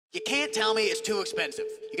You can't tell me it's too expensive.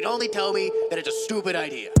 You can only tell me that it's a stupid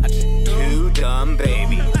idea. That's it. Two dumb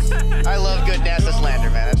babies. I love good NASA slander,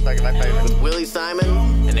 man. That's fucking my favorite. With Willie Simon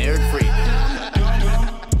and Eric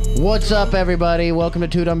Freedman. What's up, everybody? Welcome to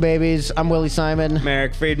Two Dumb Babies. I'm Willie Simon.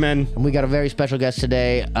 Eric Freedman. And we got a very special guest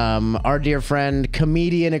today. Our dear friend,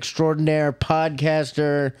 comedian extraordinaire,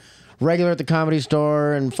 podcaster, regular at the Comedy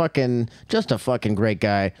Store, and just a fucking great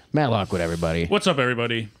guy. Matt Lockwood, everybody. What's up,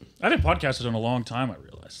 everybody? I haven't podcasted in a long time, I realized.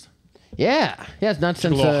 Yeah, it's not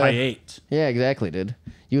since... A little hiatus. Yeah, exactly, dude.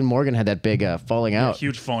 You and Morgan had that big falling out.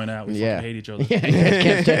 Huge falling out. We fucking hate each other. Yeah, you guys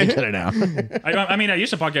can't stand each other now. I mean, I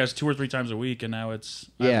used to podcast 2 or 3 times a week, and now I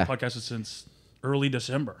haven't podcasted since early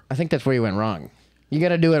December. I think that's where you went wrong. You got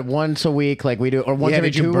to do it once a week like we do, or once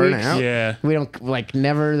every 2 weeks. Out? Yeah. We don't,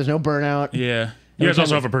 never, there's no burnout. Yeah. You guys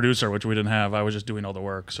also have a producer, which we didn't have. I was just doing all the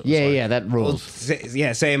work. So yeah, that rules.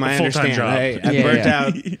 Same. I full-time understand. job. I burnt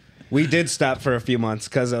out. We did stop for a few months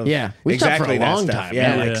because of we stopped for exactly a that long stuff. time.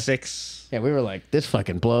 Yeah, Yeah. like 6. Yeah, we were like, this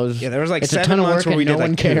fucking blows. Yeah, there was like it's 7 a ton of months work where we and did no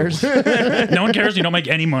one like cares. No one cares. You don't make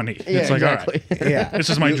any money. Yeah, it's like, exactly. all right. Yeah, This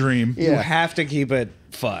is my dream. You have to keep it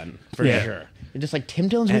fun for Yeah. sure. You're just like, Tim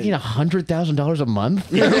Dillon's making $100,000 a month?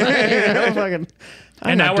 Fucking,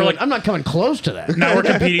 And now we're like, I'm not coming close to that. now we're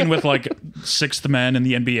competing with like sixth men in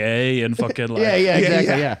the NBA and fucking like. Yeah,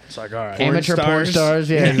 exactly, yeah. It's like, all right. Amateur porn stars,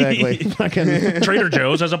 yeah, exactly. Fucking, Trader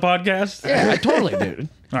Joe's has a podcast. yeah, totally, dude.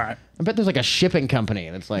 All right. I bet there's like a shipping company,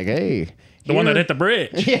 and it's like, hey. The one that hit the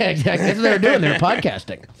bridge. Yeah, exactly. That's what they were doing. They were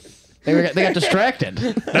podcasting. They got distracted.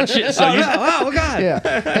 That shit. So you, Oh God!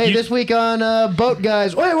 Yeah. Hey, this week on Boat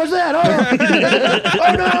Guys. Wait, what's that? Oh,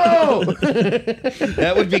 oh no!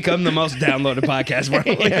 That would become the most downloaded podcast.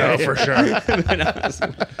 Oh, for sure.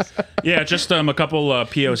 Yeah, just a couple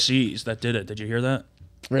POCs that did it. Did you hear that?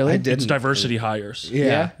 Really? I It's didn't. diversity hires.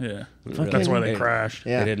 Yeah. Yeah. That's why they crashed.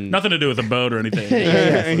 Yeah. I didn't. Nothing to do with the boat or anything.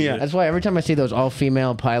 Yeah. That's why every time I see those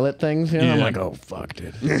all-female pilot things, I'm Yeah. like, oh, fuck,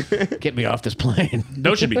 dude. Get me off this plane.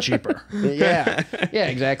 Those should be cheaper. Yeah,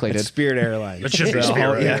 exactly, dude. Spirit Airlines. It should be So,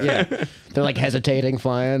 Spirit. yeah. They're like hesitating,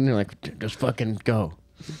 flying. They're like, just fucking go.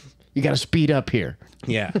 You got to speed up here.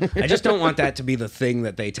 Yeah. I just don't want that to be the thing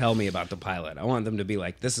that they tell me about the pilot. I want them to be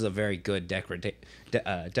like, this is a very good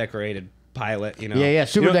decorated pilot, you know. Yeah,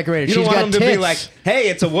 super You don't- decorated. You don't She's want got them to be tits. like, hey,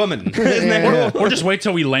 it's a woman. Isn't that Yeah. Or just wait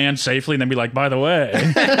till we land safely and then be like, by the way,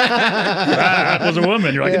 that was a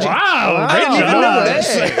woman. You're like, wow, great Wow, job.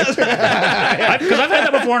 no Because I've had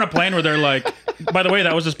that before on a plane where they're like, by the way,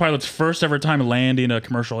 that was this pilot's first ever time landing a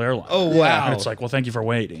commercial airline. Oh, wow. And it's like, well, thank you for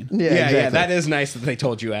waiting. Yeah, Yeah, exactly. that is nice that they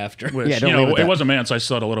told you after. Which, Yeah, don't you leave know, with it that. was a man, so I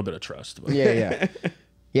still had a little bit of trust. But. Yeah.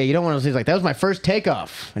 Yeah, you don't want to say like, that was my first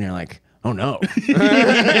takeoff. And you're like, oh no.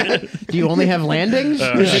 Do you only have landings?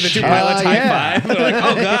 You see the two pilots high five. They're like,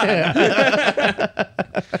 oh God.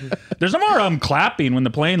 There's no more clapping when the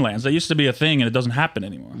plane lands. That used to be a thing, and it doesn't happen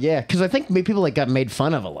anymore. Yeah, because I think people like got made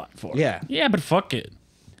fun of a lot for it. Yeah. Yeah, but fuck it.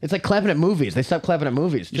 It's like clapping at movies. They stopped clapping at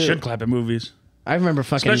movies, too. You should clap at movies. I remember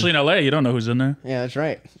fucking... Especially in LA, you don't know who's in there. Yeah, that's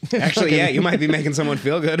right. Actually, yeah, you might be making someone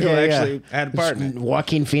feel good who actually had a part in it.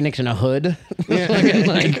 Joaquin Phoenix in a hood.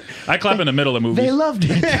 Yeah. I clap in the middle of movies. They loved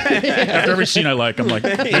it. After every scene I like, I'm like,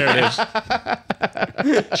 there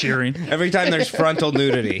it is. Cheering. Every time there's frontal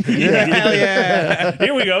nudity. Yeah. Hell yeah.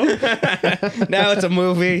 Here we go. Now it's a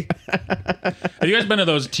movie. Have you guys been to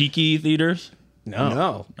those tiki theaters?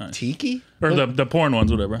 No. Tiki? Or the porn ones,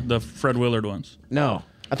 whatever. The Fred Willard ones. No.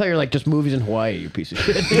 I thought you were like, just movies in Hawaii, you piece of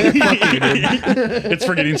shit. It's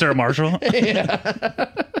forgetting Sarah Marshall.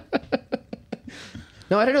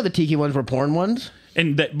 No, I didn't know the tiki ones were porn ones.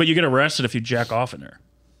 But you get arrested if you jack off in there.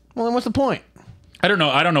 Well, then what's the point? I don't know.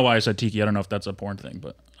 I don't know why I said tiki. I don't know if that's a porn thing,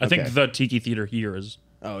 but I Okay. think the tiki theater here is.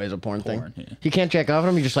 Oh, it's a porn Porn, thing? yeah. You can't jack off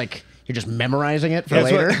on them? You're just memorizing it for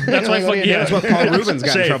That's later? That's why. Like, Yeah, That's what Paul Rubens got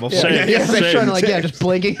in Save, trouble for. save. Yeah, they're Same. trying to like, just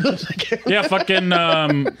blinking. Yeah, fucking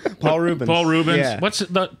Paul Rubens. Paul Rubens. Yeah. What's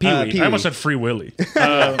the Pee-wee? Pee-wee. I almost said Free Willie.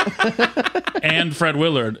 And Fred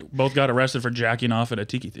Willard both got arrested for jacking off at a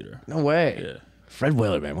tiki theater. No way. Yeah. Fred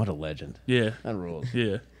Willard, man, what a legend. Yeah. That rules.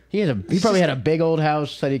 Yeah. He probably had a big old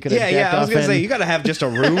house that he could have jacked Yeah, I was off going to in. say, you got to have just a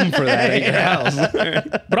room for that at your house.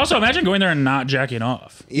 But also imagine going there and not jacking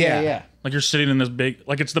off. Yeah. Like you're sitting in this big,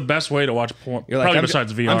 like it's the best way to watch porn. You're like, Probably I'm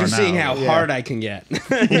besides VR I'm just now. seeing how hard I can get.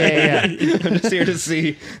 Yeah. I'm just here to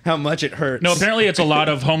see how much it hurts. No, apparently it's a lot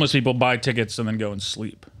of homeless people buy tickets and then go and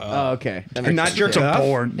sleep. Oh, okay. That And makes not sense. jerk Some off.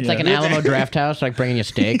 porn. It's like an Alamo Draft House, like bringing you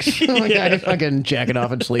steaks. Like I just fucking jacking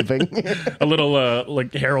off and sleeping. A little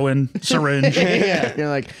like heroin syringe. Yeah, you're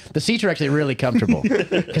like the seats are actually really comfortable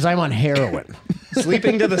because I'm on heroin.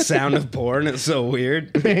 Sleeping to the sound of porn is so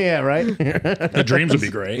weird. Yeah, right. The dreams would be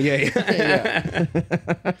great. Yeah.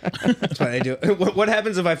 That's why they do. What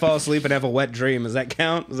happens if I fall asleep and have a wet dream? Does that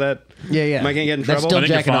count? Is that? Yeah. Am I gonna get in That's trouble? still I think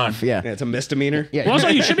you're jacking fine. off. Yeah. Yeah, it's a misdemeanor. Yeah. Well, also,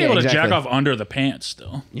 you should be able to exactly. jack off under the pants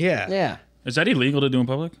still. Yeah. Yeah, Is that illegal to do in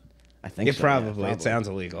public? I think It so, probably. yeah, It sounds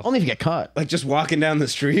illegal. only if you get caught. Like just walking down the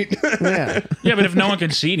street. Yeah, Yeah, but if no one can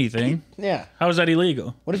see anything, yeah. how is that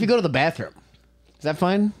illegal? What if you go to the bathroom? Is that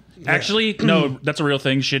fine? Actually, no, that's a real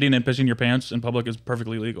thing. Shitting and pissing your pants in public is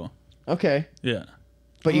perfectly legal. Okay, Yeah.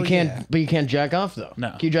 but you can't. yeah. But you can't jack off though. No.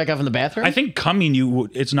 Can you jack off in the bathroom? I think coming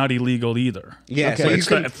it's not illegal either. Yeah, Okay. so you It's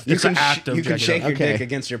can, the- you it's the can, act of you can jacking shake off. your Okay. dick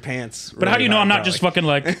against your pants. But how do you know I'm not just fucking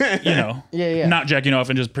like, Yeah, yeah. not jacking off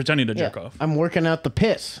and just pretending to Yeah. jerk off? I'm working out the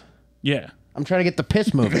piss. Yeah. I'm trying to get the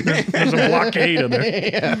piss moving. There's a blockade in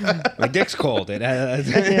there. My dick's cold. It,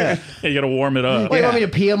 Yeah, you gotta warm it up. Wait, you want me to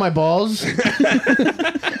pee on my balls?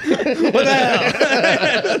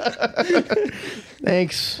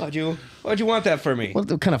 Thanks. why'd you want that for me?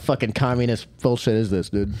 What kind of fucking communist bullshit is this,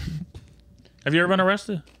 dude? Have you ever been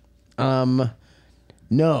arrested?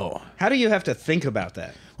 No. How do you have to think about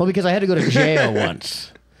that? Well, because I had to go to jail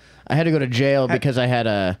once. I had to go to jail because I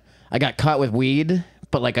got caught with weed,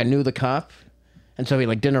 but like I knew the cop. And so he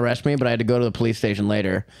like didn't arrest me, but I had to go to the police station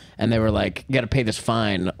later, and they were like, "You got to pay this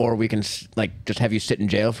fine, or we can like just have you sit in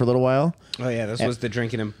jail for a little while." Oh yeah, this was the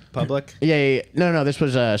drinking in public. Yeah. No. This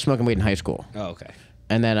was smoking weed in high school, Oh okay.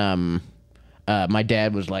 and then my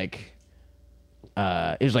dad was like,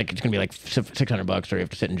 it was like it's gonna be like $600, or you have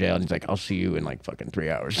to sit in jail, and he's like, "I'll see you in like fucking 3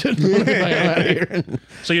 hours." I'm out of here.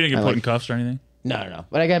 So you didn't get put in cuffs or anything? No.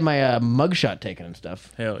 But I got my mugshot taken and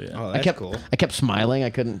stuff. Hell yeah. Oh, that's cool. I kept smiling. I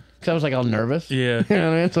couldn't, because I was like all nervous. Yeah. You know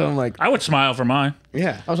what I mean? So I'm like, I would smile for mine.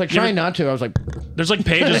 Yeah. I was like trying not to. I was like, There's like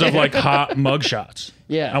pages of like hot mug shots.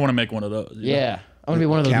 Yeah. I want to make one of those. you know? yeah, I want to be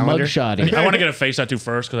one of those Calendar? mugshotties. I want to get a face tattoo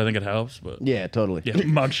first because I think it helps. But Yeah, totally. yeah,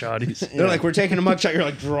 mug shotties. They're like, we're taking a mugshot. You're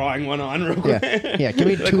like drawing one on real quick. Yeah. Give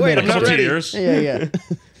me 2 wait, I'm minutes. not Couple ready. tears. Yeah.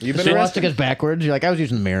 You've been The arrested. swastika is backwards. You're like, I was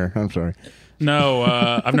using the mirror. I'm sorry. No,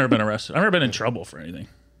 I've never been arrested. I've never been in trouble for anything.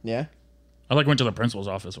 Yeah. I like went to the principal's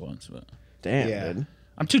office once, but Damn. Yeah. Dude.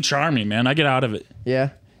 I'm too charming, man. I get out of it. Yeah.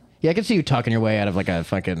 I can see you talking your way out of like a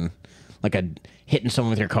fucking, like a hitting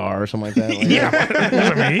someone with your car or something like that. Like,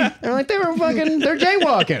 Was it me? They're like, they're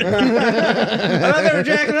jaywalking. I thought they were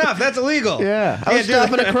jacking off. That's illegal. Yeah. I was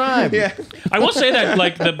stopping a crime. Yeah. I will say that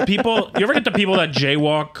like the people, you ever get the people that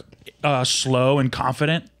jaywalk slow and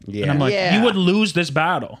confident? Yeah. And I'm like, Yeah. you would lose this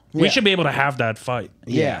battle. We Yeah. should be able to have that fight.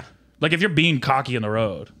 Yeah. Like if you're being cocky in the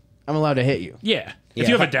road. I'm allowed to hit you. Yeah. If Yeah.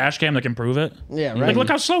 you have a dash cam that can prove it. Yeah, Like right. look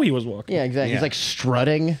how slow he was walking. Yeah, exactly. Yeah. He's like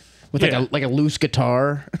strutting with Yeah. like a loose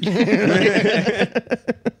guitar.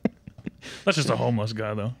 That's just a homeless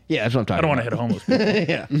guy though. Yeah, that's what I'm talking I don't want to about. hit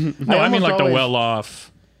homeless people. Yeah. No, I mean almost like the always-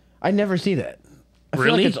 well-off. I never see that. I feel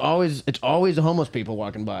Really? like it's always the homeless people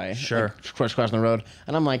walking by. Sure. Like, crossing the road,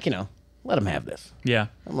 and I'm like, let them have this. Yeah.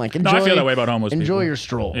 I'm like, No, I feel that way about homeless Enjoy people. your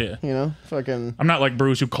stroll. Yeah. Fucking. I'm not like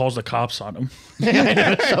Bruce who calls the cops on him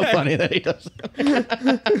It's so funny that he does.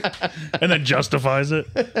 and then justifies it.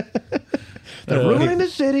 They're ruining the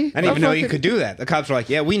city. I didn't even know you could do that. The cops were like,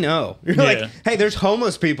 "Yeah, we know." You're Yeah. like, "Hey, there's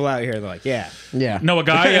homeless people out here." They're like, "Yeah." Yeah. No, a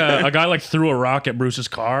guy like threw a rock at Bruce's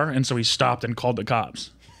car, and so he stopped and called the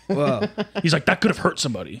cops. Whoa. He's like, that could have hurt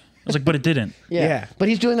somebody. I was like, but it didn't. Yeah. Yeah. But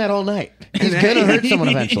he's doing that all night. He's gonna hurt someone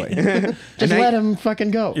eventually. Just now let you- him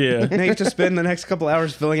fucking go. Yeah. Now you have to spend the next couple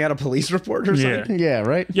hours filling out a police report or Yeah. something. Yeah.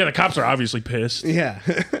 Right. Yeah, the cops are obviously pissed. Yeah.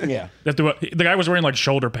 Yeah. The guy was wearing like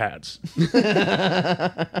shoulder pads.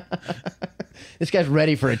 This guy's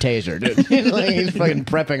ready for a taser, dude. He's fucking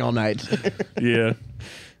prepping all night. Yeah.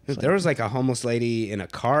 There was like a homeless lady in a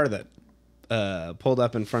car that pulled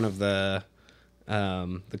up in front of the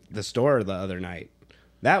store the other night.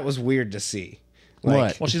 That was weird to see. Like,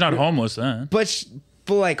 What? Well, she's not homeless then. But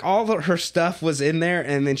like all of her stuff was in there,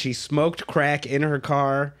 and then she smoked crack in her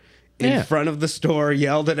car in Yeah. front of the store,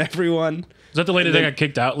 yelled at everyone. Is that the lady that got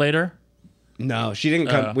kicked out later? No, she didn't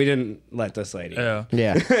come. We didn't let this lady. Yeah.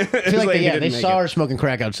 Yeah. I feel like lady they didn't make saw it. her smoking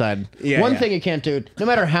crack outside. Yeah, One yeah. thing you can't do, no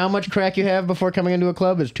matter how much crack you have before coming into a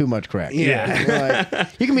club, is too much crack. Yeah. You're like,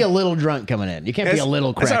 you can be a little drunk coming in. You can't be a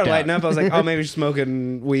little I saw cracked her lighting out. up. I was like, oh, maybe she's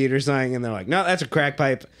smoking weed or something. And they're like, no, that's a crack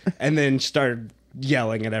pipe. And then started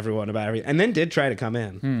yelling at everyone about everything, and then did try to come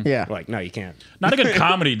in. Yeah. Like, no, you can't. Not a good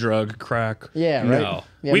comedy drug, crack. Yeah, right. No.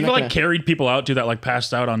 Yeah, We've I'm not like gonna- carried people out too that like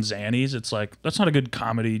passed out on Xannies. It's like that's not a good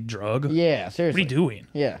comedy drug. Yeah, What are seriously. you doing?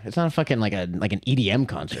 Yeah, it's not fucking like an EDM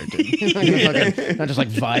concert, dude. You're not, gonna fucking, not just like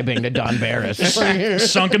vibing to Don Barris.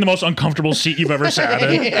 Sunk in the most uncomfortable seat you've ever sat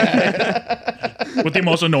in. With the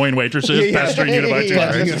most annoying waitresses pestering you to buy two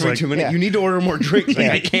Yeah. drinks. It's It's like like, 2 minutes. yeah. You need to order more drinks.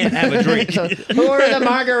 Like, I can't have a drink. So, pour the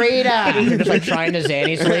margarita. You're just like trying to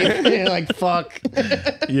Zanny sleep. You're like, fuck.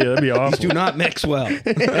 yeah, that'd be awful. Do not mix well.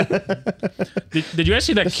 Did you guys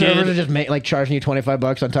see that Servers are kid? just like charging you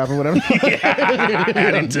 $25 on top of whatever.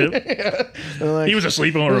 Adding tip. He was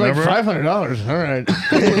asleep. I don't Like remember. $500. All right.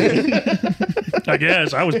 I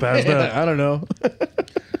guess I was past that. I don't know.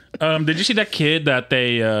 Did you see that kid that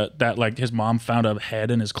they that like his mom found a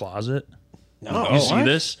head in his closet? No. You see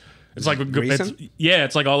this? It's like recent?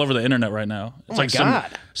 it's like all over the internet right now. It's my like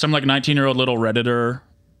God. some like 19-year-old little Redditor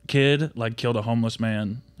kid like killed a homeless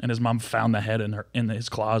man, and his mom found the head in his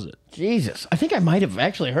closet. Jesus. I think I might have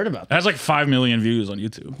actually heard about It that. has like 5 million views on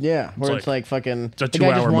YouTube. Yeah, where it's like- like fucking. a The guy just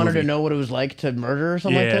 2-hour wanted to movie. know what it was like to murder or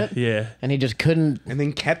something Yeah, like that. yeah, And he just couldn't. And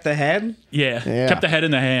then kept the head. yeah, Yeah. Kept the head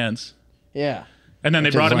in the hands, Yeah. and then they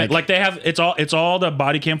Which brought is him in. like- Like they have it's all the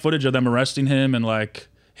body cam footage of them arresting him and like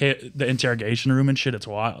hit the interrogation room and shit. It's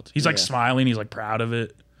wild. He's like Yeah. smiling. He's like proud of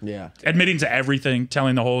it, Yeah. admitting to everything,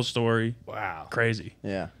 telling the whole story. Wow. Crazy.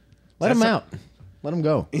 Yeah. Let him out. Let him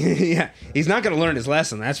go. Yeah. He's not going to learn his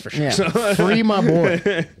lesson, that's for sure. Yeah. So, Free my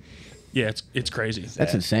boy. Yeah, it's crazy.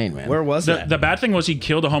 That's insane, man. where was that? The bad thing was he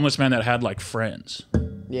killed a homeless man that had like friends.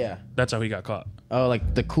 Yeah. That's how he got caught. Oh,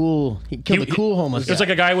 like the cool. He killed the cool homeless guy. It's like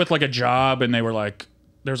a guy with like a job, and they were like,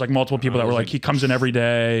 there was like multiple people that were like, he comes in every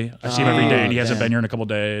day. I see him every day, and he hasn't damn. been here in a couple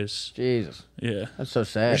days. Jesus. Yeah, That's so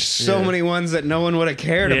sad. There's so many ones that no one would have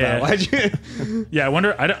cared Yeah. about. Why'd you? yeah. I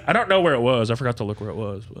wonder. I don't know where it was. I forgot to look where it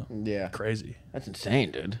was. But Yeah. crazy. That's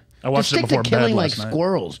insane, dude. I watched Just it stick before to bed killing like last night.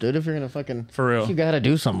 squirrels, dude. If you're gonna fucking For real. you gotta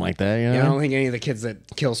do something like that. You know. Yeah, I don't think any of the kids that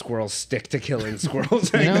kill squirrels stick to killing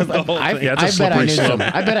squirrels. I You think know, that's the whole I, thing. Yeah, it's a I bet I slippery knew slope. some.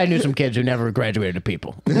 I bet I knew some kids who never graduated to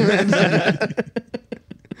people.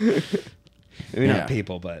 Maybe Yeah. not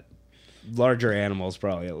people, but larger animals,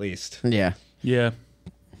 probably at least. Yeah. Yeah.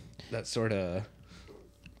 That sort of,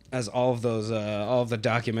 as all of those, all of the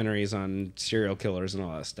documentaries on serial killers and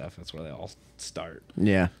all that stuff. That's where they all start.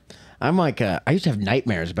 Yeah. I'm like, I used to have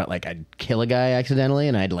nightmares about like I'd kill a guy accidentally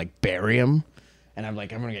and I'd like bury him, and I'm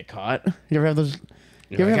like, I'm gonna get caught. You ever have those?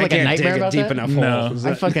 You ever have I like a can't nightmare dig about deep that? enough No. hole.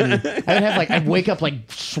 I fucking, I'd have like, I'd wake up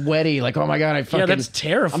like sweaty, like, oh my god, I fucking, that's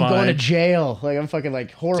terrifying. I'm going to jail. Like, I'm fucking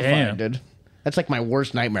like horrified, Damn. dude. That's like my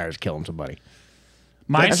worst nightmare is killing somebody.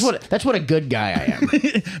 Mine's, That's what a good guy I am.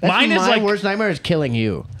 That's mine is my like worst nightmare is killing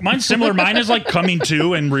you. mine's similar. Mine is like coming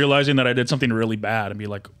to and realizing that I did something really bad and be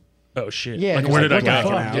like, oh shit. Yeah, Like just where did I what the go?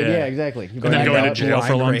 fuck, dude? Yeah, exactly. You And then black going to out. jail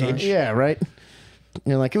for a long blind time. rage. Yeah, right.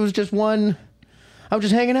 You're like, it was just one. I was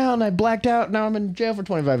just hanging out and I blacked out. Now I'm in jail for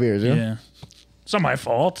 25 years. Yeah. Yeah. It's not my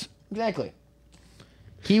fault. Exactly.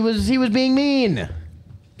 He was being mean.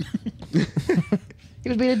 He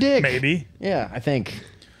was being a dick. Maybe. Yeah, I think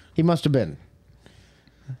he must have been.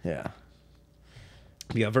 Yeah.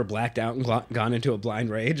 Have you ever blacked out and gone into a blind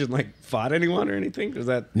rage and like fought anyone or anything? Does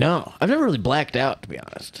that? No, I've never really blacked out, to be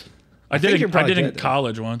honest. I think you're did. I probably did in good, though.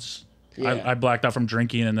 college once. Yeah. I blacked out from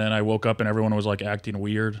drinking, and then I woke up and everyone was like acting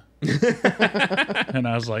weird. And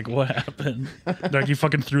I was like, "What happened?" Like you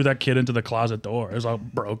fucking threw that kid into the closet door. It was all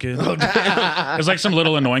broken. It was like some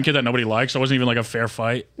little annoying kid that nobody liked, so it wasn't even like a fair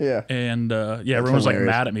fight. Yeah. And yeah, everyone was like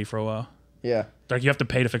hilarious. mad at me for a while. Yeah. Like you have to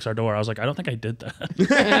pay to fix our door. I was like, I don't think I did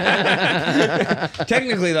that.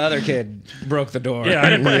 Technically, the other kid broke the door. Yeah, I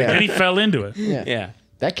didn't break it. Yeah. And he fell into it. Yeah. Yeah.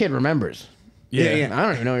 That kid remembers. Yeah. I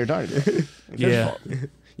don't even know what you're talking about. It's his Yeah. fault.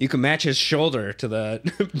 You can match his shoulder to the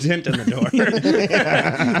dent in the door. You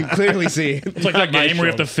can clearly see. It's like that game where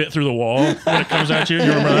you have to fit through the wall when it comes at you. You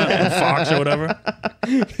remember that? Fox or whatever.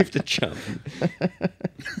 You have to jump.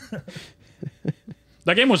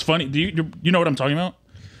 That game was funny. Do you know what I'm talking about?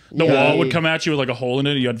 The Yeah. wall would come at you with like a hole in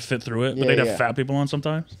it, and you had to fit through it. But Yeah, they'd have yeah. fat people on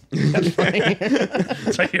sometimes. That's funny.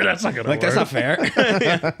 It's like, yeah, that's not gonna Like work. that's not fair.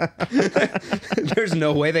 There's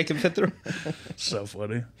no way they can fit through. So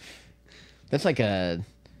funny. That's like a.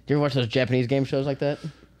 Do you ever watch those Japanese game shows like that?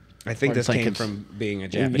 I think Or this it's like came it's- from being a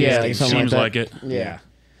Japanese. Yeah, game. like something Seems like like that. it. Yeah.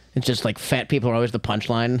 It's just like fat people are always the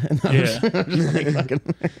punchline. Yeah.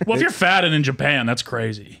 Well, if you're fat and in Japan, that's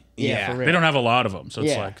crazy. Yeah. for real. They don't have a lot of them, so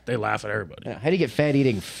it's Yeah. like they laugh at everybody. Yeah, how do you get fat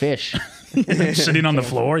eating fish? Sitting on the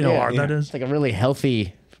floor, you know how Yeah, hard that is. It's like a really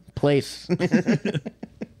healthy place. That's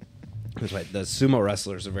right. The sumo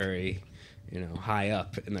wrestlers are very high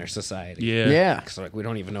up in their society. Yeah. Yeah. Because like we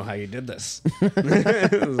don't even know how you did this.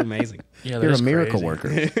 It was amazing. Yeah, You're a that's miracle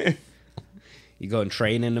crazy. worker. You go and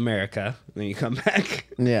train in America, then you come back.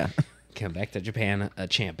 Yeah. Come back to Japan a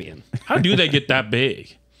champion. How do they get that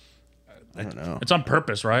big? I don't know. It's on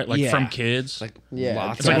purpose, right? Like Yeah. from kids. Like Yeah,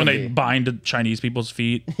 lots It's like when gotta they be. bind Chinese people's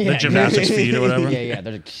feet, Yeah. the gymnastics feet or whatever. Yeah,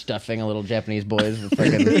 they're like stuffing a little Japanese boys with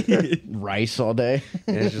freaking rice all day.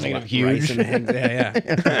 it's just Making like them huge. rice and eggs.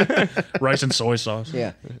 Yeah. Rice and soy sauce.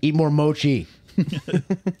 Yeah. Eat more mochi.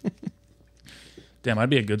 Damn, I'd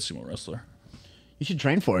be a good sumo wrestler. You should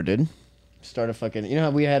train for it, dude. Start a fucking. You know how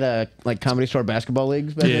we had like comedy store basketball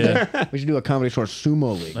leagues back in the day? We should do a comedy store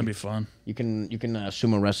sumo league. That'd be fun. You can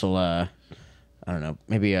sumo wrestle. I don't know.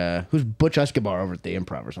 Maybe who's Butch Escobar over at the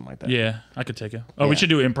Improv or something like that? Yeah, I could take it. Oh, we Yeah. should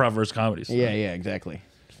do improv versus comedy. stuff. Yeah, exactly.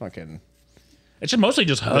 Fucking. It should mostly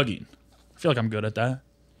just hugging. I feel like I'm good at that.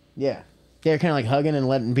 Yeah. Yeah, kind of like hugging and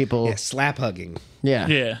letting people. Yeah, slap hugging. Yeah.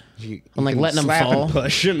 Yeah. You And, like, can letting 'em slap fall. and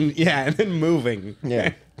push and and then moving.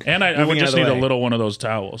 Yeah. And I would Moving just out of need the a way. little one of those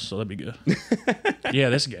towels, so that'd be good. Yeah,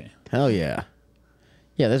 this game. Hell yeah.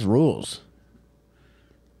 Yeah, there's rules.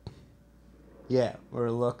 Yeah, or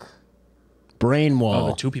look. Brain Oh, wall.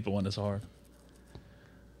 the two people one is hard.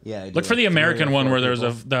 Yeah. Look for the American one where there's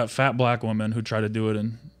that fat black woman who tried to do it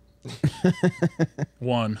and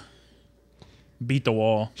won. Beat the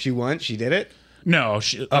wall. She won. She did it. No,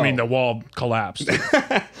 I mean Oh. the wall collapsed.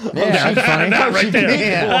 Yeah, she's funny. right there.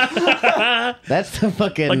 Yeah. That's the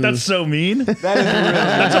fucking. Like that's so mean. That is really.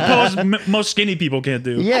 That's a pose most skinny people can't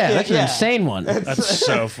do. Yeah, that's an Yeah. insane one. That's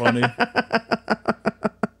so funny.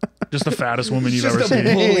 Just the fattest woman you've Just ever a seen.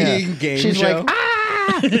 bullying Yeah. game She's show.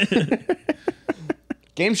 like,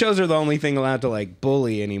 Game shows are the only thing allowed to like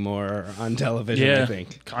bully anymore on television. Yeah, I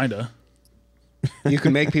think kinda. you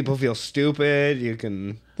can make people feel stupid. You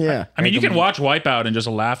can. Yeah. I mean, you can watch Wipeout and just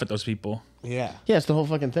laugh at those people. Yeah. Yeah, it's the whole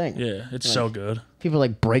fucking thing. Yeah, it's so good. People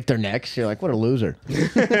like break their necks. You're like, what a loser.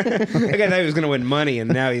 That guy thought he was going to win money, and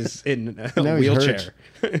now he's in a Now he's wheelchair.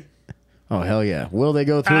 hurt. Oh, hell yeah. Will they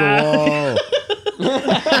go through the wall?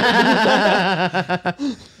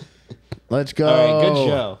 Let's go. All right, good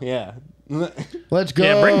show. Yeah. Let's go.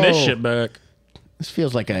 Yeah, bring this shit back. This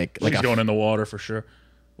feels like a like She's a going in the water for sure.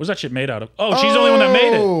 What's that shit made out of? Oh, she's the only one that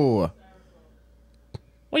made it. Oh.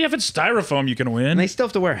 Well, yeah, if it's styrofoam, you can win. And they still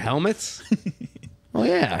have to wear helmets. Oh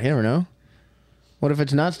yeah, you never know. What if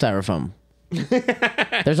it's not styrofoam?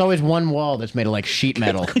 There's always one wall that's made of like sheet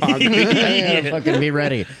metal. Yeah, fucking be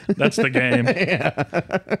ready. That's the game.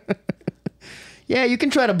 Yeah, you can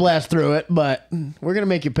try to blast through it, but we're gonna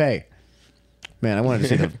make you pay. Man, I wanted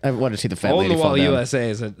to see the fat Hole in lady the fall Wall down.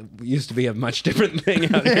 USA used to be a much different thing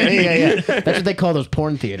out Yeah, here. yeah. That's what they call those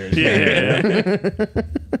porn theaters. Yeah.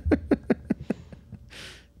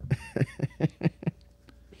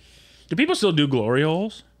 Do people still do glory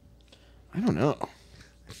holes? I don't know.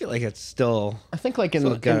 I feel like it's still I think like in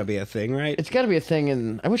still gotta be a thing, right? it's got to be a thing.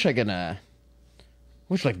 And I wish I could.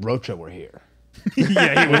 Wish like Rocha were here. Yeah,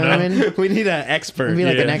 he You would know what I know. mean? we need an expert. Be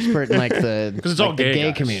like an Yeah. expert in like the 'Cause it's like all the gay gay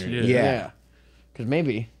guys. community. Yeah. Yeah. Because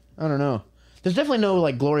maybe I don't know. There's definitely no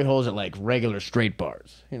like glory holes at like regular straight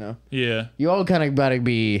bars. You know, Yeah. you all kind of gotta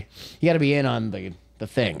be. You gotta be in on the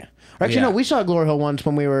thing. Or actually, Yeah. no. We saw a glory hole once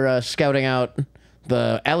when we were scouting out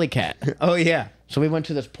the Alley Cat. Oh yeah. So we went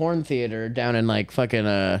to this porn theater down in like fucking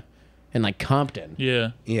in like Compton. Yeah.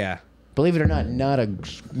 Yeah. Believe it or not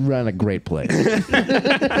a great place.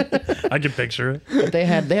 I can picture it. But they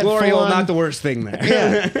had Glory full hole, on, not the worst thing there.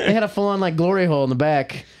 yeah, they had a full on like glory hole in the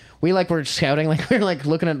back. We like were scouting, like we were like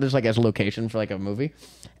looking at this like as a location for like a movie,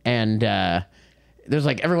 and there's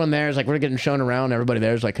like everyone there is like we're getting shown around. Everybody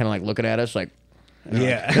there is like kind of like looking at us like.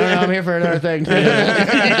 Yeah. No, I'm here for another thing.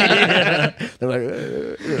 They're like,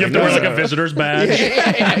 You have to wear like a visitor's badge.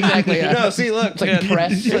 yeah, exactly. Yeah. No, see, look, It's like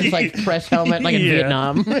press. It's like press helmet, like in Yeah.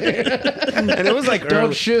 Vietnam. and it was like Don't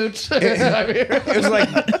early. shoot. It was like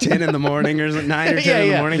 10 in the morning or 9 or 10 Yeah, in the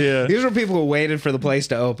yeah. morning. Yeah. These were people who waited for the place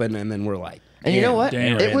to open, and then we're like, And you know what?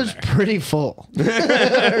 damn. It was pretty full. 10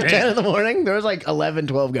 in the morning. There was like 11,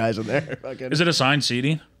 12 guys in there. Fucking. Is it assigned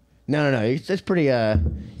seating? No. It's pretty,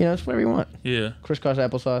 it's whatever you want. Yeah. Crisscross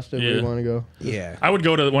applesauce, do where Yeah. you want to go. yeah. I would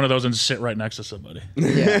go to one of those and sit right next to somebody.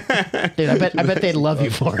 Yeah. Dude, I bet they'd love you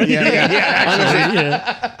for it.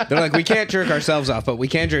 Yeah. They're like, we can't jerk ourselves off, but we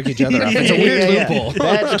can jerk each other off. It's a weird Yeah. loophole.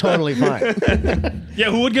 That's totally fine. Yeah,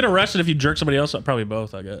 who would get arrested if you jerk somebody else up? Probably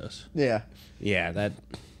both, I guess. Yeah. Yeah, that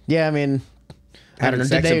Yeah, I mean, I don't having know.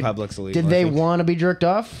 sex Did in public's illegal. did I they think. want to be jerked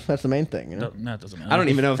off? That's the main thing. You know? That doesn't matter. I don't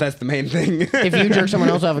even know if that's the main thing. If you jerk someone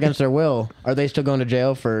else off against their will, are they still going to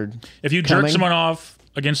jail for? If you jerk coming? someone off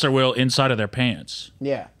against their will inside of their pants.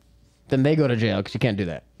 Yeah. Then they go to jail because you can't do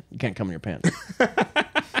that. You can't come in your pants.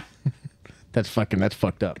 That's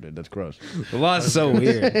fucked up, dude. That's gross. The law is so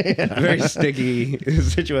weird. Very sticky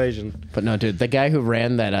situation. But no, dude, the guy who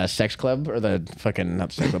ran that sex club or the fucking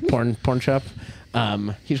not sex club, porn shop,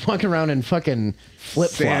 he's walking around in fucking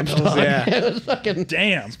flip flops. Sandals, yeah. It was fucking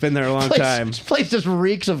Damn. Been there a long time. This place just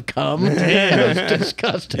reeks of cum. It was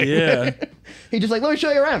disgusting. Yeah. He just like, let me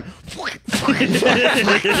show you around. Just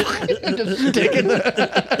sticking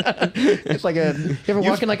it's like you ever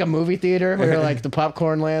walk in like a movie theater where like the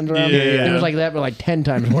popcorn lands around? Yeah. It was like that, but like 10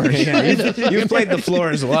 times worse. You've played The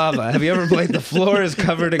Floor is Lava. Have you ever played The Floor is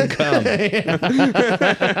Covered in Cum?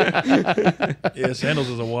 Yeah, sandals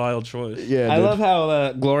is a wild choice. Yeah, I dude. love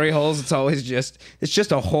how glory holes. It's always just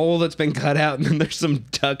a hole that's been cut out, and then there's some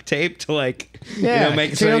duct tape to like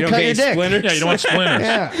make so so you you don't don't cut your get dick. splinters. Yeah, you don't want splinters.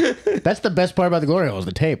 Yeah, that's the best part about the glory hole is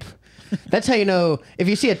the tape. That's how you know if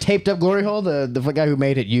you see a taped up glory hole, the guy who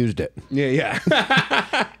made it used it. Yeah.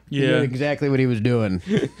 He knew Yeah. exactly what he was doing.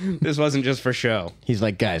 This wasn't just for show. He's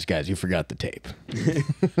like, guys, you forgot the tape.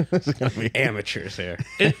 It's gonna be Amateurs here.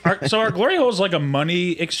 So are glory holes like a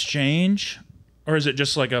money exchange, or is it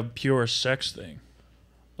just like a pure sex thing?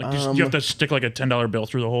 Like you have to stick like a $10 bill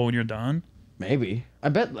through the hole when you're done. maybe. I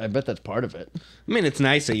bet that's part of it. I mean, it's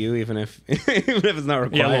nice of you, even if it's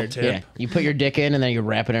not Yeah, a little required. tip. Yeah, you put your dick in and then you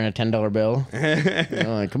wrap it in a $10 bill.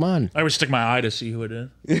 You're like, come on. I always stick my eye to see who it is.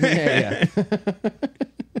 Yeah.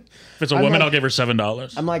 If it's a woman, like- I'll give her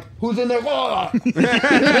 $7. I'm like, who's in there? Whoa!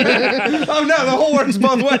 Oh no, the hole works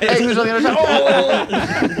both ways. Hey, who's on the other side?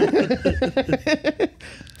 Oh!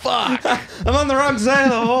 Fuck! I'm on the wrong side of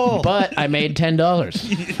the hole. But I made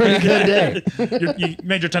 $10. Pretty good day. You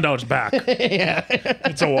made your $10 back. Yeah.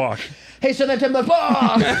 It's a wash. Hey, send that $10.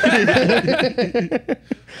 Oh!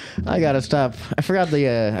 I gotta stop. I forgot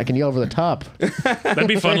I can yell over the top. That'd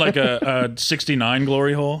be fun, like a 69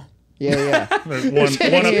 glory hole. Yeah. There's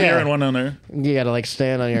one up Yeah. here and one on there. You gotta like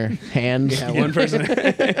stand on your hands. Yeah, one person.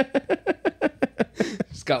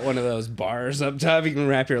 It's got one of those bars up top. You can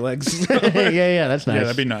wrap your legs. yeah, that's nice. Yeah,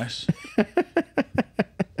 that'd be nice.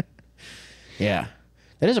 Yeah,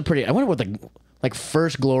 that is a pretty. I wonder what the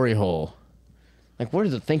first glory hole. Like, what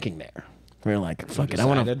is it thinking there? We're like, fuck it. I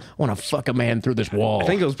want to fuck a man through this wall. I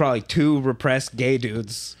think it was probably two repressed gay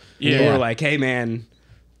dudes who Yeah. were like, "Hey, man,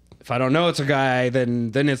 if I don't know it's a guy,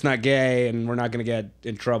 then it's not gay, and we're not gonna get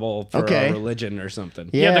in trouble for Okay. our religion or something."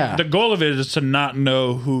 Yeah. The goal of it is to not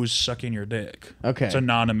know who's sucking your dick. Okay. It's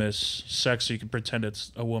anonymous sex, so you can pretend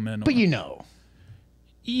it's a woman. But you know.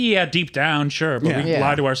 Yeah, deep down, sure. But we Yeah.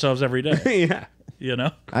 lie to ourselves every day. Yeah. You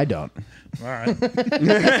know? I don't. All right.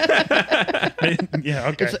 Yeah,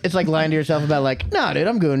 okay. It's like lying to yourself about like, nah, dude,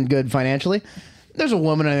 I'm doing good financially. There's a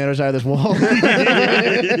woman on the other side of this wall.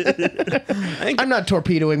 I'm not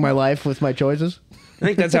torpedoing my life with my choices. I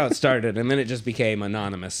think that's how it started, and then it just became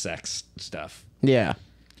anonymous sex stuff. Yeah.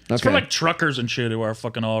 Okay. It's for like truckers and shit who are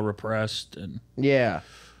fucking all repressed and yeah.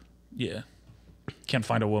 yeah. Can't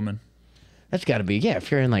find a woman. That's got to be,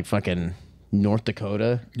 if you're in like fucking North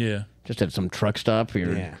Dakota, Yeah. just at some truck stop,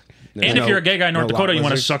 you're, Yeah. And if you're a gay guy in North no Dakota, lot you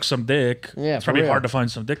want to lizards. suck some dick. Yeah, It's for probably real. hard to find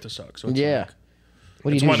some dick to suck. So it's yeah. like,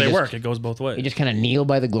 What do that's you do? why they You work. just- It goes both ways. You just kind of kneel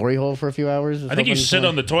by the glory hole for a few hours? I think you sit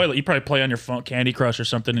on the toilet. You probably play on your phone, Candy Crush or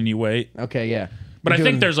something, and you wait. Okay, yeah. But I You're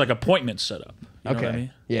think doing- there's like appointments set up. You know Okay. what I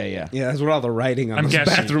mean? Yeah. Yeah, that's what all the writing on I'm those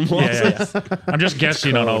guessing. bathroom walls is. Yeah. I'm just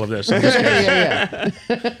guessing on all of this. I'm just guessing.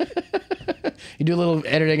 yeah. You do a little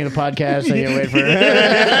editing in the podcast and you wait for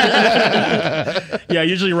Yeah, I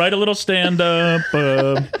usually write a little stand up.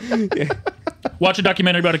 Watch a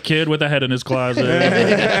documentary about a kid with a head in his closet.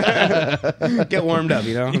 Get warmed up,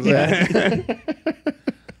 you know?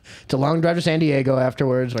 It's a long drive to San Diego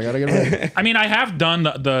afterwards. I gotta get away. I mean, I have done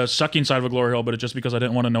the sucking side of a glory hole, but it's just because I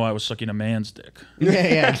didn't want to know I was sucking a man's dick.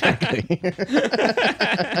 yeah, exactly.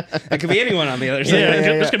 It could be anyone on the other side.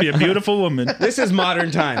 Yeah, this could be a beautiful woman. This is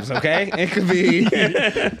modern times, okay? It could be.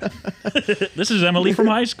 This is Emily from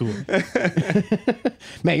high school.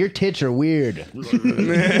 Man, your tits are weird.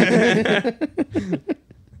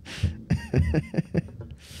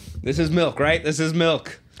 This is milk, right? This is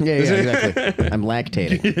milk. Yeah, exactly. I'm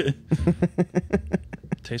lactating.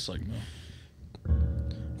 Tastes like milk.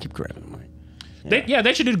 Keep grabbing mine.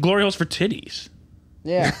 They should do glory holes for titties.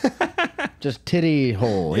 Yeah. Just titty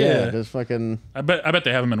hole. Yeah. Yeah. Just fucking. I bet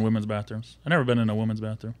they have them in women's bathrooms. I've never been in a women's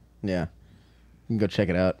bathroom. Yeah. You can go check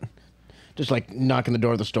it out. Just like knock on the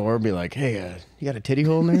door of the store and be like, hey, you got a titty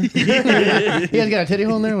hole in there? You guys got a titty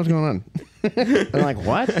hole in there? What's going on? They're like,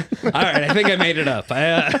 what? All right, I think I made it up.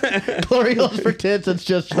 Glory holes for tits. It's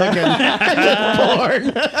just fucking it's just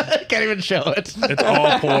porn. Can't even show it. It's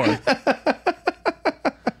all porn.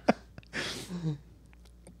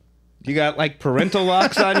 You got like parental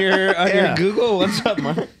locks on your Google? What's up,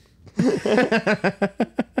 Mark?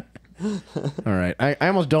 All right. I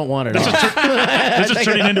almost don't want it. This is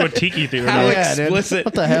turning into a tiki theory. How Yeah, dude. explicit?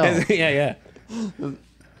 What the hell? Yeah.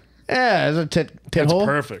 Yeah, is it tit That's hole?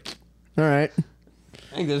 perfect. All right.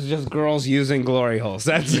 I think this is just girls using glory holes.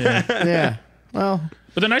 That's Yeah. Well,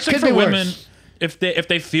 But the nice thing Could for be women, worse. if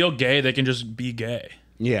they feel gay, they can just be gay.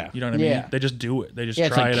 yeah. You know what I mean? Yeah. They just do it. They just yeah,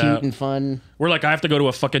 it's try like it cute out. and fun. We're like, I have to go to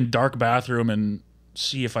a fucking dark bathroom and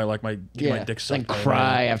see if I like my dick sucked. Like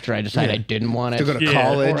cry after I decide I didn't want it. To go to Yeah.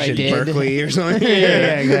 college Or I in did. Berkeley or something.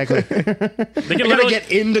 yeah, exactly. They can You gotta literally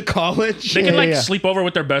get into college. they can like yeah. sleep over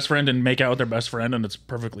with their best friend and make out with their best friend, and it's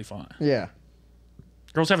perfectly fine. Yeah.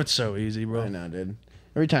 Girls have it so easy, bro. I know, dude.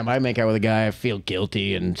 Every time I make out with a guy, I feel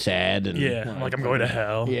guilty and sad. And Yeah, I'm like I'm going to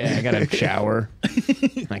hell. Yeah, I gotta shower.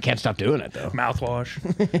 I can't stop doing it though. Mouthwash.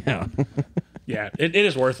 Yeah. Yeah, it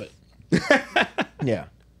is worth it. Yeah.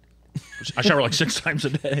 I shower like 6 times a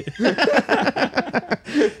day.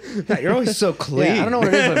 You're always so clean. Yeah, I don't know what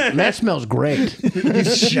it is, but Matt smells great.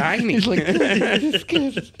 He's shiny. He's like,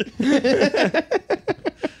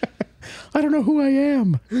 I don't know who I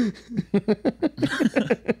am.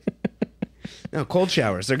 No, cold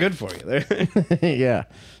showers. They're good for you. Yeah.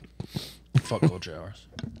 Fuck cold showers.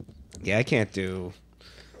 Yeah, I can't do.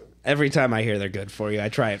 Every time I hear they're good for you, I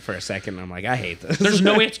try it for a second. And I'm like, I hate this. There's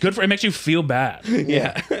no way it's good for. It makes you feel bad.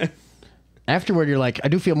 yeah. Afterward, you're like, I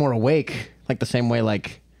do feel more awake. Like the same way,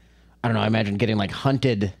 like, I don't know, I imagine getting like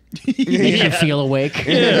hunted makes you feel awake.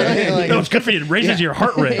 Yeah. Like, No, it's good for you. It raises your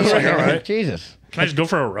heart rate. It's like, all right, Jesus. can I just go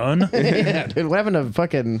for a run? Yeah, dude, what happened to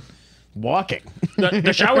fucking walking?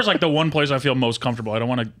 The shower's like the one place I feel most comfortable. I don't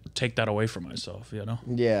want to take that away from myself, you know?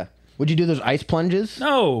 Yeah. Would you do those ice plunges?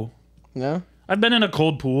 No. No? I've been in a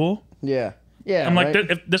cold pool. Yeah. Yeah. I'm like, right?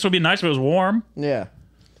 if this would be nice if it was warm. Yeah.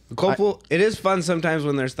 The cold pool. It is fun sometimes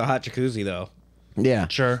when there's the hot jacuzzi, though. Yeah.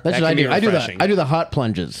 Sure. That's That what I can be do. I do refreshing. I do the hot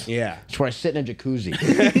plunges. Yeah. It's where I sit in a jacuzzi.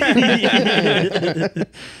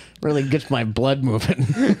 Really gets my blood moving.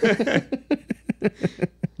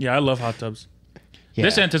 Yeah, I love hot tubs. Yeah.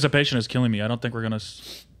 This anticipation is killing me. I don't think we're going to...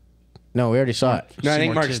 No, we already saw it. No, I See think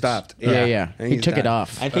more Mark tits. stopped. Yeah. I think He he's took it done.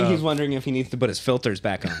 off. I think he's wondering if he needs to put his filters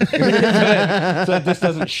back on. so that this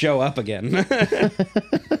doesn't show up again.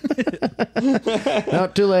 No,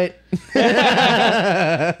 too late.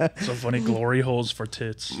 So funny. Glory holes for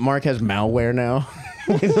tits. Mark has malware now.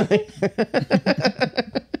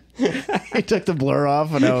 He took the blur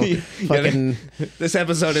off and now fucking This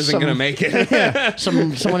episode isn't going to make it.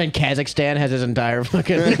 someone in Kazakhstan has his entire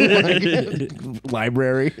fucking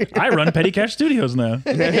library. I run Petty Cash Studios now.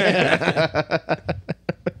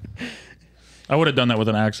 I would have done that with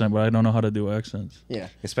an accent, but I don't know how to do accents. Yeah,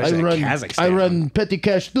 Especially in Kazakhstan. I run Petty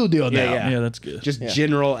Cash Studio now. Yeah. Yeah, that's good. Just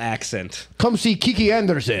general accent. Come see Kiki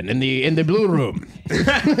Anderson in the blue room.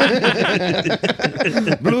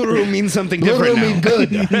 Blue room means something Blue different room now. is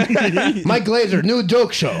good. Mike Glazer, new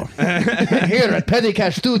joke show here at Petty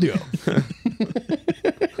Cash Studio.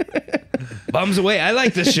 Bums away. I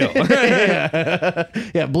like this show.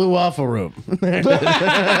 Yeah, Blue Waffle Room.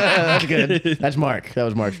 That's good. That's Mark. That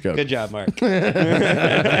was Mark's joke. Good job, Mark.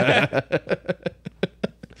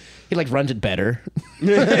 He like runs it better.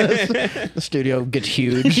 The studio gets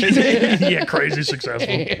huge. Yeah, crazy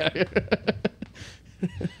successful.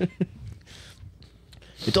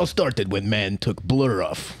 It all started when man took blur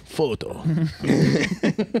off photo.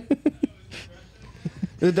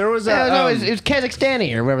 There was a. No, it was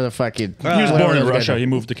Kazakhstani or whatever the fuck you. He was born in Russia. He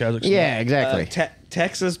moved to Kazakhstan. Yeah, exactly.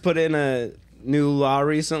 Texas put in a new law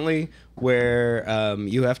recently where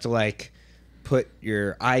you have to like put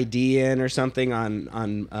your ID in or something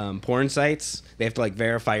on porn sites. They have to like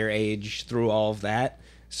verify your age through all of that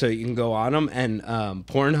so you can go on them. And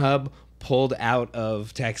Pornhub pulled out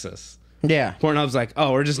of Texas. Yeah. Pornhub's like,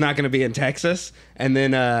 oh, we're just not going to be in Texas, and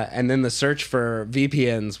then the search for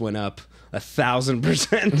VPNs went up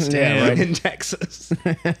 1,000% Yeah, right. in Texas.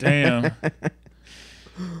 Damn.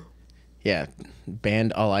 Yeah.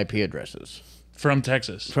 Banned all IP addresses. From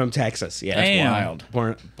Texas. From Texas, yeah, Damn. that's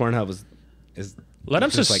wild. Pornhub is Let him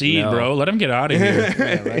just like, secede, no. bro. Let him get out of here.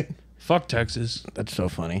 Yeah, right. Fuck Texas. That's so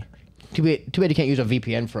funny. Too bad you can't use a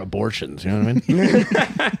VPN for abortions. You know what I mean?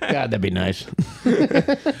 God, that'd be nice.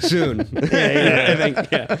 soon. I think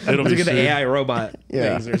It'll be Look at the soon. AI robot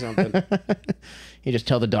Yeah. things or something. You just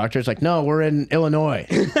tell the doctors, like, no, we're in Illinois.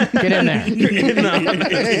 Get in there.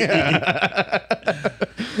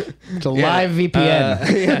 It's a live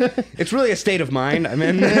VPN. It's really a state of mind. I'm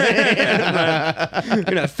in.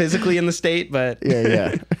 You're not physically in the state, but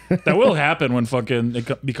Yeah. That will happen when fucking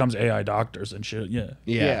it becomes AI doctors and shit. Yeah.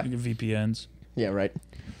 Yeah. You get VPNs. Yeah, right.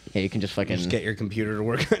 Yeah, you can just fucking Just get your computer to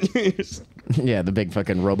work on yours. yeah, the big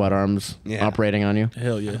fucking robot arms Yeah. operating on you.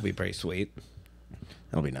 Hell yeah. That'd be pretty sweet.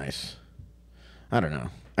 That'll be nice. I don't know.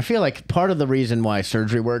 I feel like part of the reason why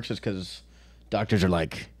surgery works is because doctors are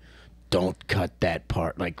like, don't cut that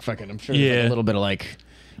part. Like fucking, I'm sure there's like Yeah. a little bit of like,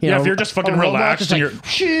 Yeah, if you're just fucking a robot relaxed just and like, you're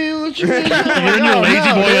 "Shoo, shoo." you're in your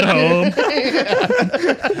lazy boy at home.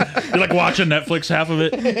 You're like watching Netflix half of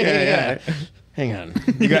it. Yeah. Hang on.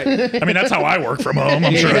 You got I mean, that's how I work from home.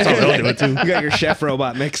 I'm sure that's how they'll do it too. you got your chef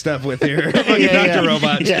robot mixed up with your doctor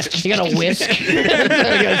robot. Yeah, you got a whisk. You got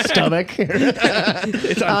a stomach.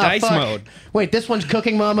 It's on dice fuck. mode. Wait, this one's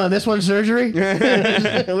cooking mama and this one's surgery?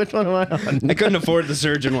 Which one am I on? I couldn't afford the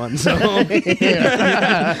surgeon one, so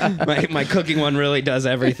my cooking one really does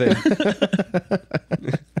everything.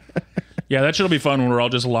 Yeah, that shit'll be fun when we're all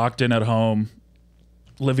just locked in at home,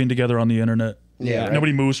 living together on the internet. Yeah, right.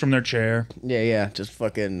 Nobody moves from their chair. Yeah. Just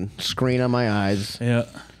fucking screen on my eyes. Yeah.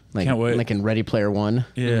 Like, Can't wait. Like in Ready Player One.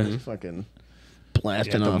 Yeah. Just fucking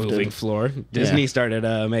blasting Yeah, the off. moving Dude. floor. Disney started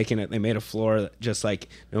making it. They made a floor that just like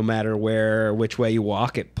no matter which way you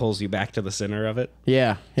walk, it pulls you back to the center of it.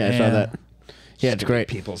 Yeah, I saw Yeah. that. Yeah, it's great.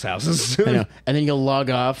 People's houses. I know. And then you'll log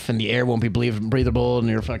off, and the air won't be breathable, and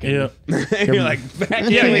you're fucking. Yeah. You're like, back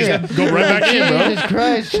Yeah, you Yeah. just go right back in, bro. Jesus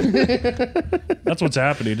Christ. That's what's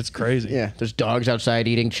happening. It's crazy. Yeah, there's dogs outside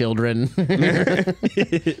eating children.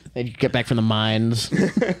 And you get back from the mines.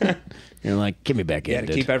 You're like, get me back yeah, in,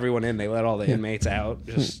 to dude. keep everyone in, they let all the inmates out.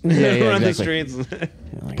 Just Yeah, run the exactly. streets.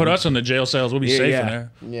 Put us in the jail cells. We'll be safe yeah. in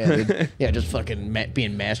there. Yeah, dude. Yeah, just fucking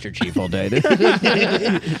being Master Chief all day,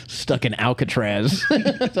 dude. Stuck in Alcatraz.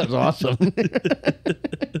 That's awesome.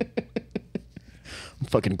 I'm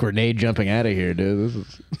fucking grenade jumping out of here, dude. This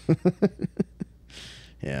is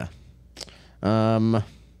yeah. No,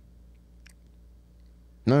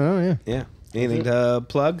 yeah. Yeah. Anything to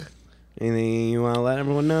plug? Anything you want to let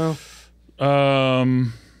everyone know?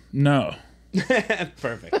 No.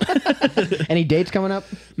 Perfect. Any dates coming up?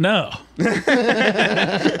 No.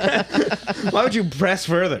 Why would you press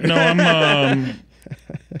further? No, I'm I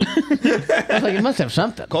was like, you must have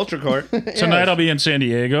something. Culture Court. tonight I'll be in San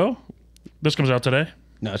Diego. This comes out today.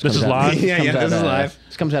 No, This is live? Yeah, Comes this is live.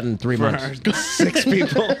 This comes out in 3 For months. our 6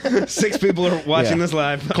 people. 6 people are watching Yeah. this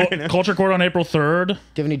live. Culture Court on April 3rd. Do you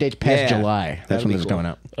have any dates past Yeah, July? That's that'd when be this is cool.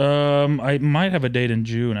 coming out. I might have a date in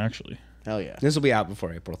June, actually. Hell yeah. This will be out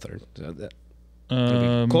before April 3rd. So that,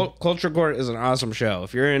 Um, Culture Court is an awesome show.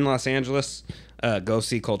 If you're in Los Angeles, go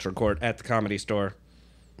see Culture Court at the Comedy Store.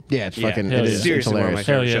 Yeah, it's fucking. Hell It yeah. is. It's Seriously, one of my hilarious.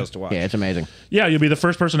 favorite Hell yeah. shows to watch. Yeah, it's amazing. yeah, you'll be the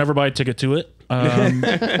first person to ever buy a ticket to it.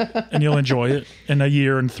 And you'll enjoy it in a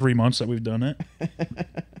year and 3 months that we've done it.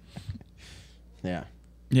 Yeah.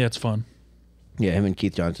 Yeah, it's fun. Yeah, him and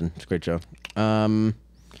Keith Johnson. It's a great show.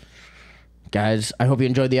 Guys, I hope you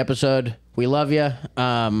enjoyed the episode. We love you.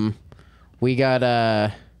 We got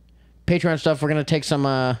Patreon stuff. We're gonna take some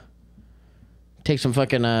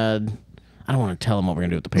fucking. I don't want to tell them what we're gonna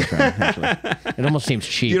do with the Patreon. Actually, it almost seems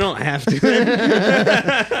cheap. You don't have to.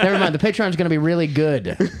 Never mind. The Patreon's gonna be really good,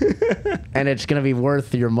 and it's gonna be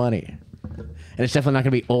worth your money. And it's definitely not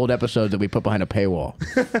gonna be old episodes that we put behind a paywall.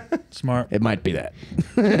 Smart. It might be that.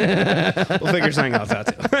 We'll figure something else out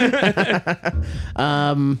too.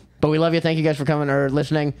 But we love you. Thank you guys for coming or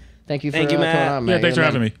listening. Thank you for Thank you, Matt. coming on, Yeah, Matt. thanks for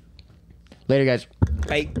You're the having man. me. Later, guys.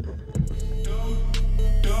 Bye.